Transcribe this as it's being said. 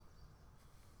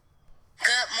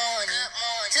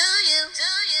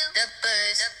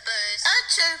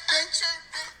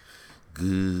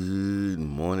Good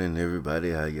morning, everybody.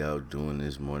 How y'all doing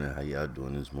this morning?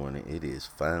 It is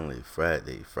finally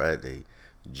Friday,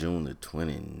 June the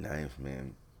 29th,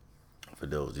 man. For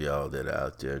those of y'all that are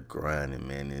out there grinding,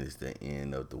 man, it is the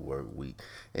end of the work week.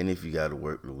 And if you got to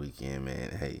work the weekend, man,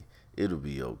 hey, it'll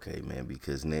be okay, man,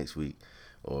 because next week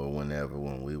or whenever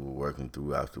when we were working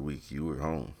throughout the week, you were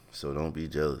home. So don't be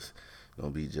jealous.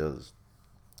 Don't be jealous.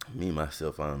 Me,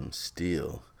 myself, I'm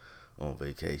still on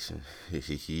vacation.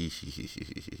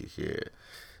 Yeah.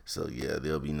 So yeah,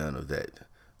 there'll be none of that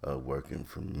working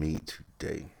for me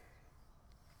today.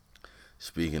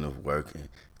 Speaking of working,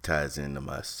 ties into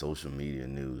my social media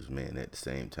news, man. At the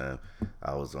same time,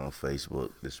 I was on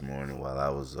Facebook this morning while I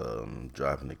was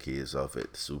dropping the kids off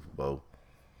at the Super Bowl.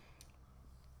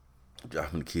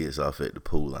 Dropping the kids off at the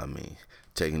pool,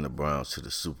 taking the Browns to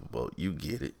the Super Bowl. You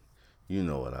get it. You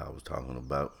know what I was talking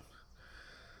about.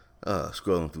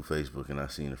 Scrolling through Facebook and I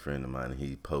seen a friend of mine and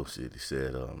he posted, he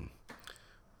said,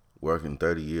 working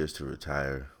 30 years to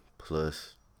retire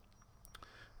plus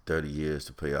 30 years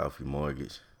to pay off your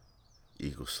mortgage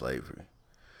equals slavery.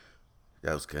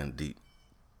 That was kind of deep.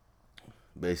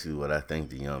 Basically, what I think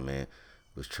the young man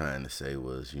was trying to say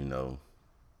was,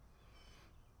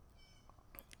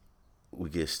 we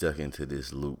get stuck into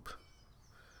this loop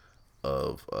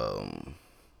of,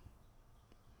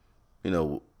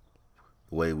 the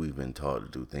way we've been taught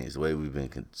to do things, the way we've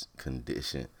been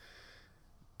conditioned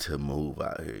to move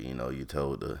out here. You're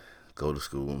told to go to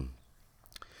school,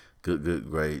 good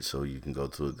grades so you can go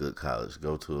to a good college.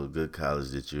 Go to a good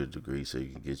college, get you a degree so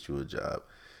you can get you a job.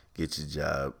 Get your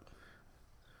job,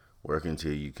 work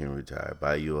until you can retire,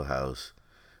 buy you a house,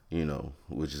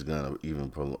 which is going to even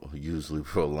usually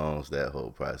prolongs that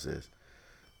whole process.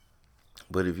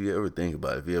 But if you ever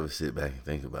sit back and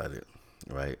think about it,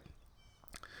 right?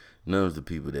 None of the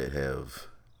people that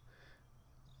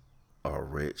are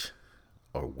rich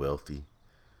or wealthy,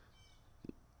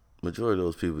 majority of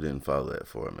those people didn't follow that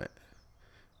format.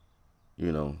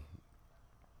 You know,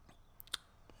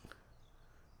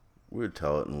 we're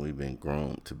taught and we've been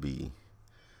grown to be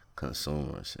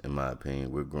consumers. In my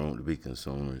opinion, we're grown to be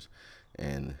consumers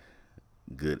and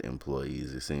good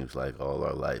employees. It seems like all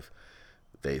our life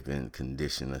they've been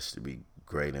conditioning us to be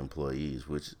great employees,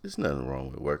 which is nothing wrong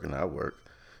with working. I work,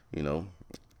 you know.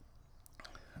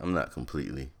 I'm not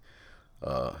completely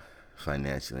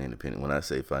financially independent. When I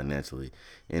say financially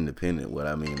independent, what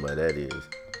I mean by that is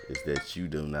that you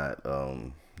do not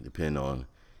depend on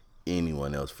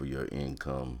anyone else for your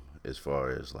income as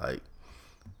far as like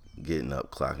getting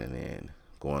up, clocking in,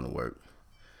 going to work,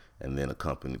 and then a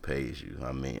company pays you.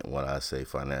 I mean, when I say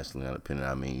financially independent,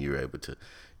 I mean you're able to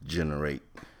generate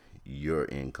your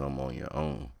income on your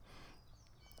own.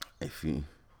 If you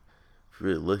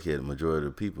really look at it, majority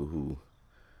of the people who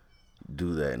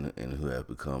do that and who have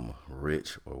become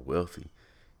rich or wealthy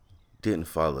didn't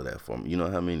follow that formula. You know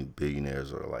how many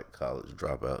billionaires are like college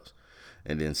dropouts?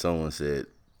 And then someone said,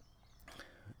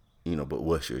 but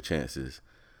what's your chances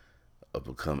of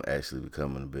actually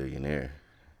becoming a billionaire?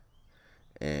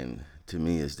 And to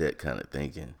me, it's that kind of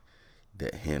thinking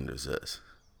that hinders us.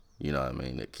 You know what I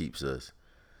mean? That keeps us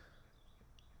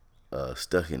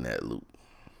stuck in that loop.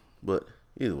 But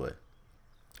either way,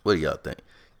 what do y'all think?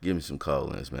 Give me some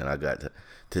call-ins, man.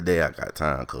 Today I got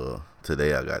time, cuz.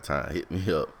 Today I got time. Hit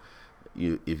me up.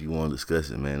 If you want to discuss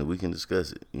it, man, we can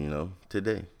discuss it,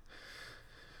 today.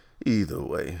 Either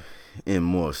way, in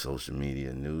more social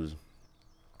media news,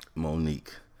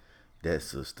 Monique, that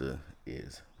sister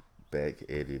is back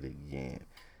at it again.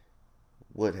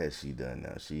 What has she done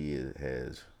now? She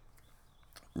has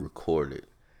recorded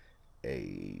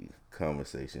a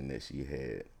conversation that she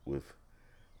had with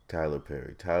Tyler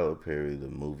Perry. Tyler Perry, the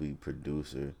movie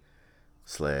producer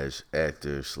slash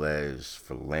actor slash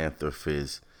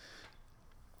philanthropist.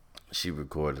 She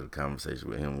recorded a conversation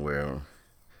with him where,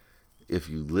 if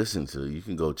you listen to it, you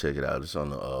can go check it out. It's on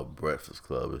the Breakfast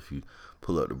Club. If you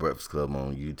pull up the Breakfast Club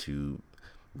on YouTube,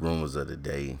 Rumors of the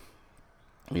Day,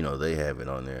 they have it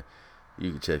on there.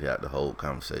 You can check out the whole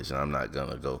conversation. I'm not going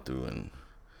to go through and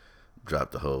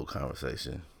drop the whole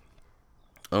conversation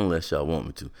unless y'all want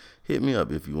me to. Hit me up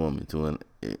if you want me to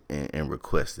and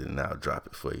request it, and I'll drop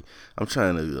it for you. I'm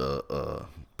trying to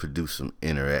produce some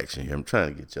interaction here. I'm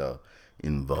trying to get y'all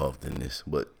involved in this,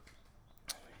 but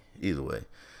either way.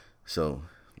 So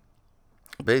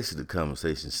basically the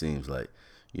conversation seems like,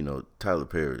 Tyler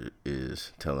Perry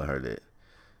is telling her that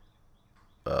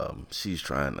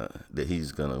that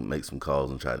he's going to make some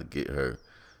calls and try to get her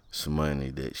some money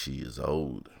that she is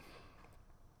owed.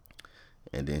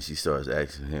 And then she starts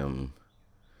asking him,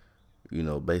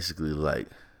 basically like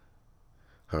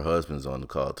her husband's on the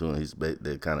call too, and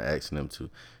they're kind of asking him to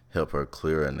help her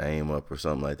clear a name up or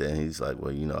something like that. And he's like,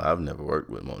 well, I've never worked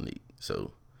with Monique,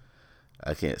 so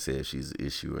I can't say if she's an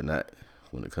issue or not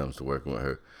when it comes to working with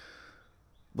her.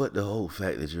 But the whole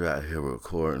fact that you're out here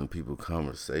recording people's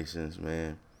conversations,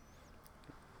 man,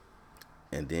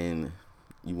 and then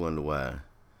you wonder why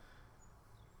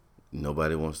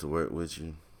nobody wants to work with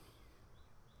you,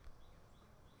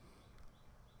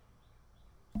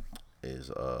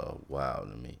 is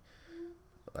wild to me.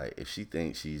 Like, if she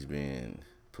thinks she's being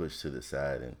pushed to the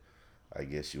side, and I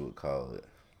guess you would call it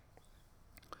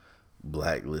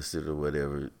blacklisted or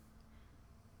whatever,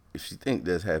 if she think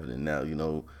that's happening now,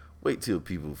 wait till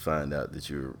people find out that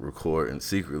you're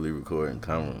secretly recording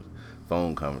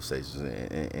phone conversations,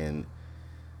 and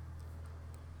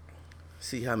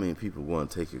see how many people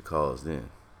want to take your calls then.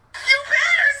 You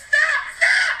better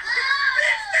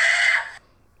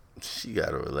stop! She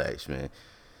gotta relax, man.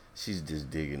 She's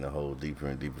just digging the hole deeper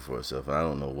and deeper for herself. I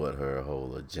don't know what her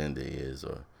whole agenda is,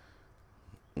 or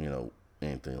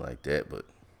anything like that, but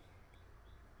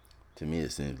to me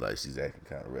it seems like she's acting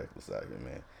kind of reckless out here,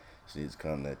 man. She needs to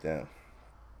calm that down.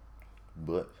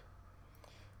 But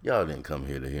y'all didn't come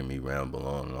here to hear me ramble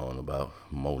on and on about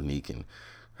Monique and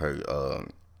her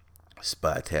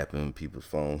spy tapping people's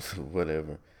phones or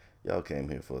whatever. Y'all came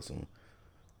here for some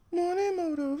morning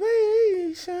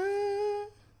motivation.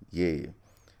 Yeah.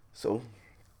 So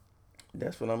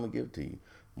that's what I'm going to give to you.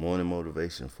 Morning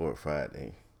motivation for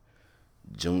Friday,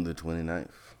 June the 29th.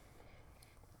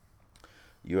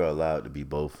 You are allowed to be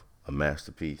both a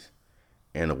masterpiece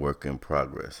and a work in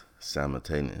progress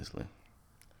simultaneously.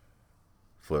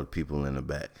 For the people in the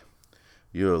back,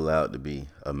 you're allowed to be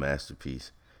a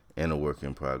masterpiece and a work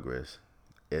in progress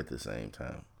at the same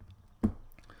time.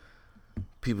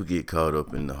 People get caught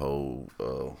up in the whole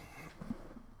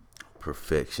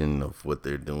perfection of what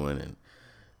they're doing, and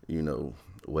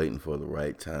waiting for the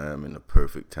right time and the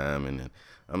perfect time. And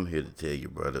I'm here to tell you,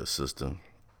 brother or sister,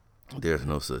 there's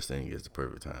no such thing as the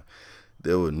perfect time.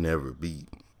 There will never be,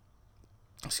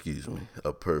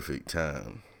 a perfect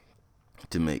time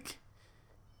to make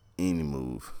any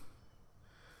move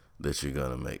that you're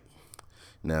gonna make.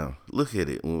 Now, look at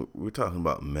it. We're talking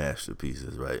about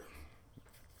masterpieces, right?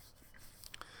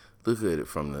 Look at it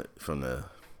from the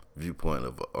viewpoint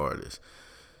of an artist.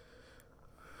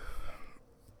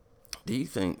 Do you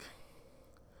think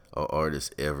an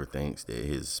artist ever thinks that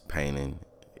his painting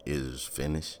is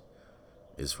finished,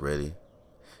 is ready?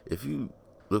 If you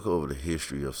look over the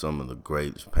history of some of the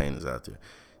greatest painters out there,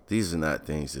 these are not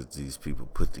things that these people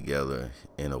put together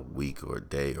in a week or a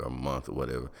day or a month or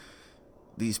whatever.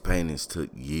 These paintings took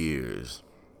years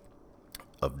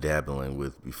of dabbling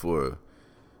with before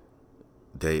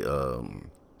they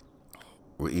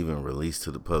were even released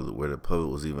to the public, where the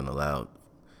public was even allowed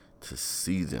to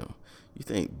see them. You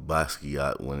think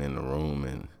Basquiat went in the room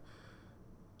and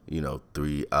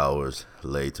 3 hours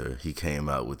later he came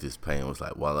out with this painting, was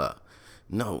like, voila?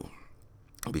 No,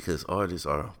 because artists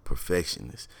are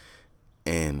perfectionists,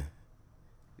 and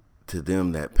to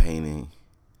them that painting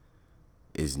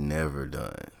is never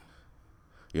done.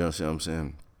 You understand what I'm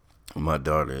saying? My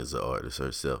daughter is an artist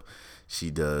herself.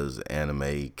 She does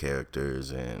anime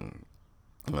characters, and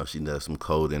she does some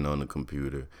coding on the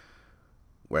computer.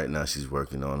 Right now she's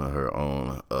working on her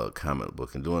own comic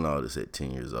book and doing all this at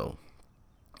 10 years old.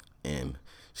 And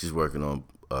she's working on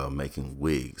making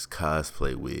wigs,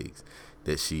 cosplay wigs,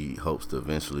 that she hopes to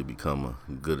eventually become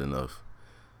good enough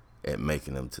at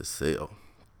making them to sell.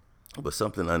 But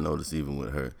something I noticed even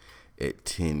with her at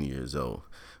 10 years old,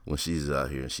 when she's out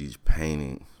here and she's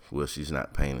painting, well, she's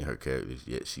not painting her characters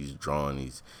yet. She's drawing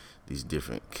these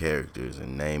different characters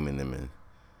and naming them, and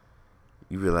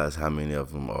you realize how many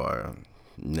of them are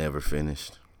never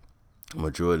finished.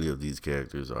 Majority of these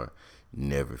characters are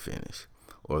never finished,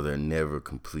 or they're never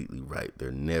completely right.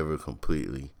 They're never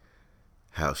completely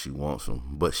how she wants them.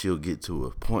 But she'll get to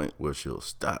a point where she'll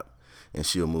stop and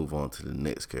she'll move on to the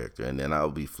next character. And then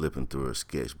I'll be flipping through her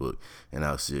sketchbook and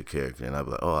I'll see a character and I'll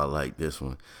be like, oh, I like this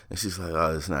one. And she's like,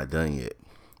 oh, it's not done yet.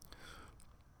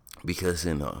 Because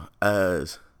in the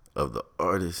eyes of the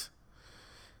artist,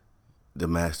 the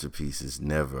masterpiece is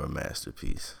never a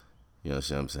masterpiece. You know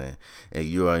what I'm saying? And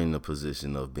you are in the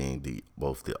position of being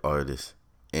both the artist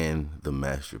and the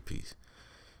masterpiece.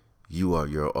 You are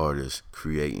your artist,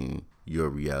 creating your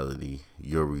reality,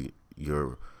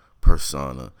 your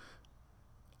persona,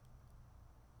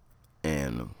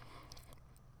 and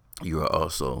you are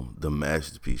also the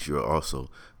masterpiece. You are also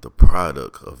the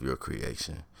product of your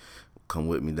creation. Come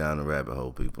with me down the rabbit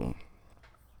hole, people.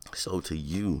 So to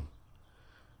you,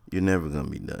 you're never going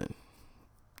to be done.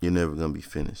 You're never going to be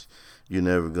finished. You're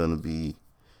never going to be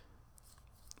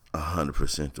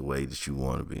 100% the way that you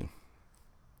want to be.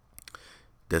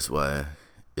 That's why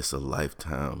it's a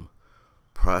lifetime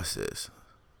process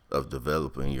of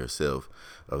developing yourself,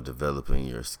 of developing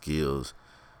your skills.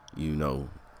 You know,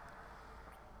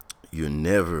 you're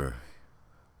never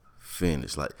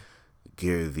finished. Like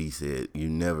Gary Vee said, you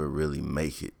never really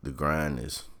make it. The grind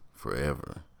is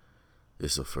forever.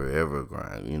 It's a forever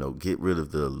grind. You know, get rid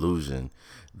of the illusion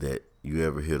that you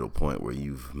ever hit a point where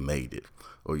you've made it,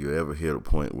 or you ever hit a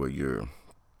point where you're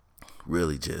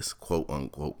really just quote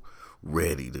unquote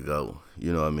ready to go.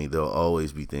 You know what I mean? There'll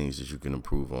always be things that you can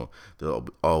improve on. There'll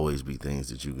always be things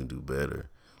that you can do better.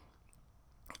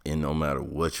 And no matter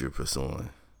what you're pursuing,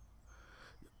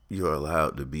 you're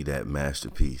allowed to be that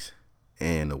masterpiece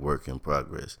and a work in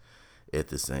progress at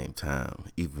the same time.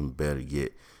 Even better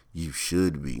yet, you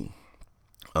should be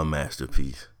a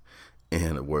masterpiece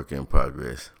and a work in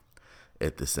progress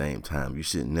at the same time. You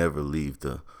should never leave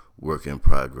the work in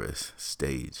progress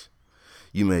stage.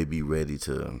 You may be ready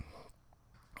to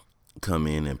come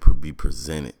in and be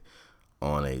presented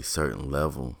on a certain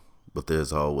level, but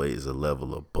there's always a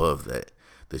level above that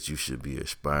you should be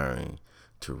aspiring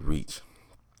to reach.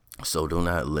 So do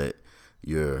not let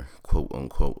your quote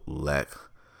unquote lack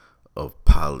of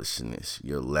polishness,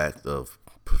 your lack of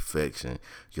perfection,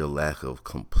 your lack of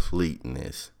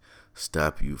completeness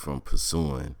stop you from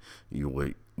pursuing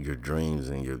your dreams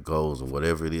and your goals and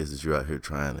whatever it is that you're out here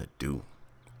trying to do.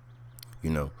 You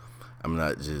know, I'm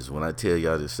not just, when I tell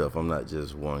y'all this stuff, I'm not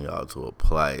just wanting y'all to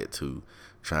apply it to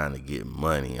trying to get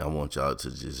money. I want y'all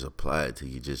to just apply it to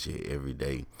your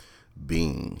everyday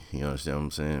being. You understand what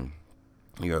I'm saying?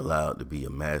 You're allowed to be a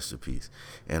masterpiece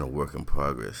and a work in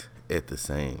progress at the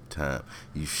same time.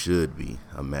 You should be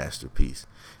a masterpiece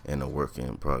and a work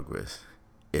in progress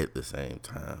at the same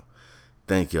time.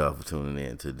 Thank y'all for tuning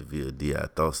in to the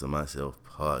VLDI Thoughts of Myself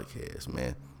podcast,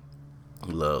 man.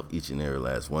 Love each and every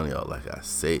last one of y'all. Like I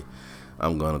say,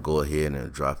 I'm going to go ahead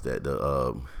and drop that.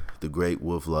 The Great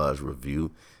Wolf Lodge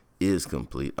review is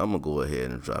complete. I'm going to go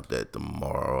ahead and drop that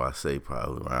tomorrow. I say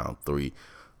probably around 3-4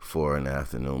 in the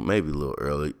afternoon, maybe a little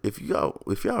early. If y'all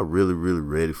really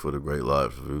ready for the Great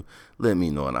Lodge review, let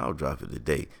me know and I'll drop it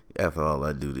today. After all,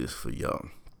 I do this for y'all.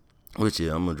 Which,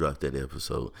 yeah, I'm going to drop that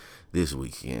episode this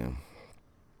weekend.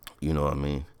 You know what I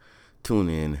mean? Tune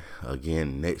in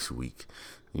again next week.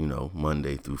 You know,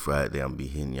 Monday through Friday, I'm be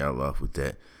hitting y'all off with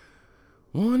that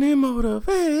morning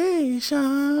motivation.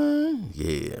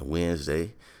 Yeah,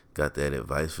 Wednesday, got that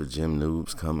advice for gym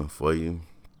noobs coming for you.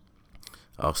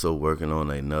 Also working on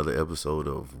another episode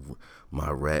of my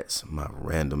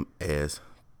random ass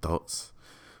thoughts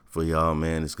for y'all,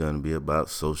 man. It's going to be about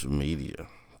social media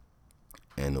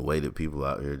and the way that people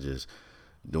out here just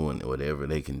doing whatever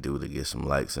they can do to get some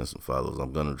likes and some follows.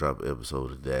 I'm going to drop an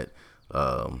episode of that.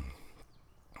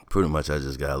 Pretty much I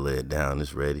just got to lay it down.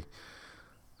 It's ready.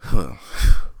 Whew.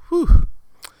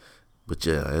 But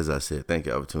yeah, as I said, thank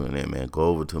y'all for tuning in, man. Go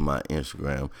over to my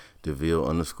Instagram,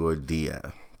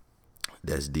 DeVille_DI.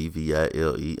 That's DVILE_DI.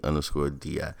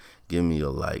 Give me a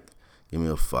like. Give me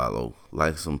a follow.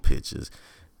 Like some pictures.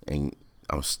 And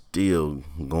I'm still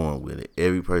going with it.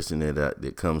 Every person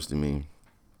that comes to me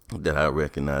that I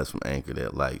recognize from Anchor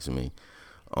that likes me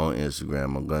on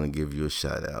Instagram, I'm going to give you a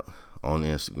shout out on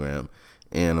Instagram.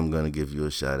 And I'm going to give you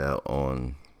a shout out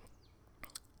on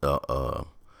the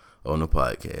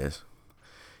podcast.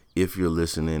 If you're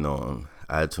listening on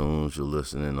iTunes, you're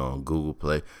listening on Google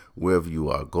Play, wherever you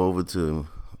are, go over to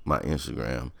my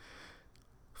Instagram,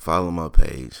 follow my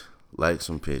page, like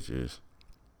some pictures,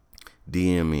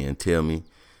 DM me and tell me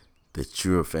that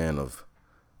you're a fan of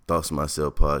Thoughts of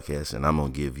Myself podcast, and I'm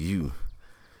going to give you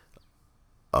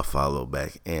a follow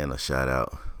back and a shout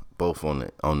out, both on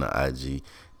the IG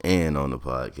and on the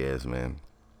podcast, man.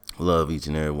 Love each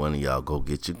and every one of y'all. Go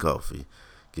get your coffee.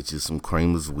 Get you some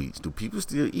creamless wheat. Do people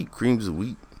still eat creams of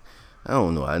wheat? I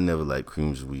don't know. I never liked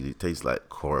creams of wheat. It tastes like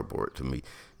cardboard to me.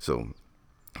 So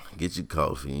get your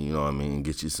coffee, you know what I mean?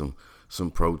 Get you some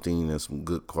protein and some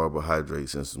good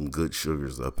carbohydrates and some good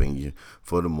sugars up in you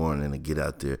for the morning and get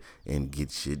out there and get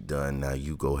shit done. Now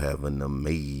you go have an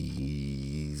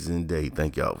amazing day.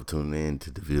 Thank y'all for tuning in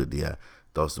to the VLDI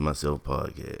Thoughts of Myself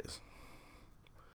podcast.